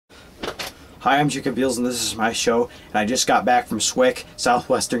Hi, I'm Jacob Beals and this is my show, and I just got back from SWICC,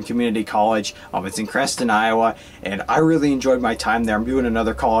 Southwestern Community College. It's in Creston, Iowa, and I really enjoyed my time there. I'm doing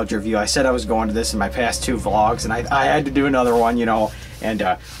another college review. I said I was going to this in my past 2 vlogs, and I had to do another one, you know. And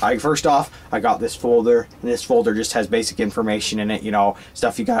first off, I got this folder, and this folder just has basic information in it, you know,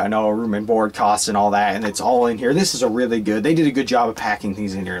 stuff you gotta know, room and board costs and all that, and it's all in here. This is they did a good job of packing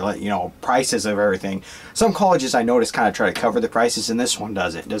things in here, you know, prices of everything. Some colleges I noticed kind of try to cover the prices, and this one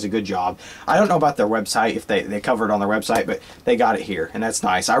does a good job. I don't know about their website, if they cover it on their website, but they got it here, and that's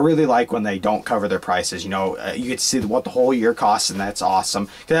nice. I really like when they don't cover their prices, you know. You get to see what the whole year costs, and that's awesome,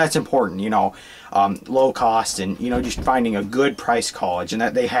 because that's important, you know. Low cost, and you know, just finding a good price college, and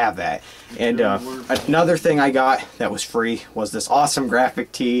that they have that. And another thing I got that was free was this awesome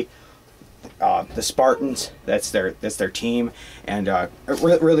graphic tee, the Spartans. That's their team, and a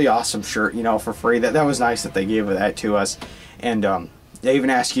really awesome shirt, you know, for free. That was nice that they gave that to us. And they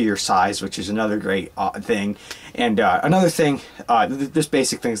even ask you your size, which is another great thing. And another thing, just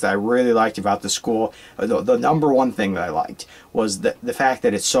basic things that I really liked about the school, the number one thing that I liked was the fact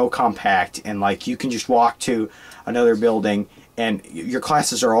that it's so compact, and like you can just walk to another building and your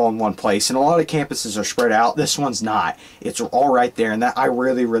classes are all in one place. And a lot of campuses are spread out. This one's not. It's all right there, and that I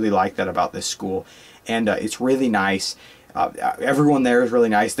really like that about this school. And it's really nice. Everyone there is really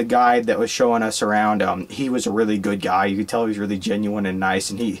nice. The guide that was showing us around, he was a really good guy. You could tell he was really genuine and nice,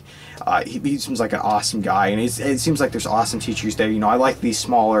 and he seems like an awesome guy. And it seems like there's awesome teachers there. You know, I like these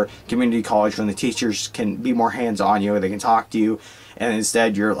smaller community colleges when the teachers can be more hands-on. You know, they can talk to you, and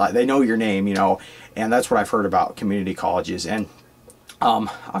instead they know your name. You know, and that's what I've heard about community colleges. And I'm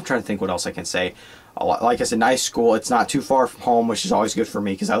trying to think what else I can say. Like I said, nice school. It's not too far from home, which is always good for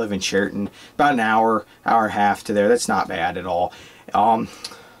me because I live in Sheraton. About an hour and a half to there. That's not bad at all.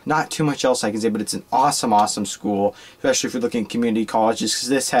 Not too much else I can say, but it's an awesome school, especially if you're looking at community colleges, because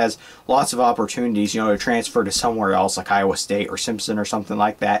this has lots of opportunities, you know, to transfer to somewhere else like Iowa State or Simpson or something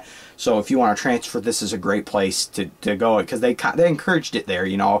like that. So if you want to transfer, this is a great place to go, because they encouraged it there,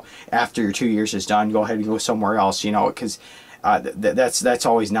 you know. After your 2 years is done, go ahead and go somewhere else, you know, because that's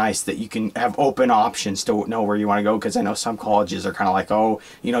always nice that you can have open options to know where you want to go, because I know some colleges are kind of like, oh,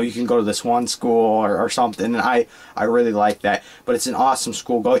 you know, you can go to this one school or something, and I really like that. But it's an awesome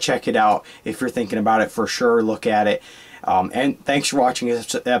school. Go check it out if you're thinking about it. For sure, look at it. And thanks for watching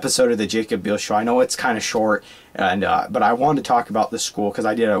this episode of the Jacob Beals Show. I know it's kind of short, and but I wanted to talk about this school because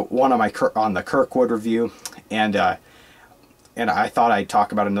I did one on the Kirkwood review, and I thought I'd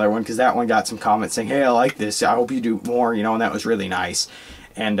talk about another one because that one got some comments saying, hey, I like this, I hope you do more, you know, and that was really nice.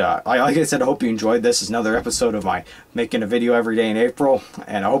 And like I said, I hope you enjoyed this. It's another episode of my making a video every day in April,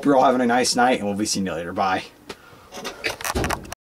 and I hope you're all having a nice night, and we'll be seeing you later. Bye.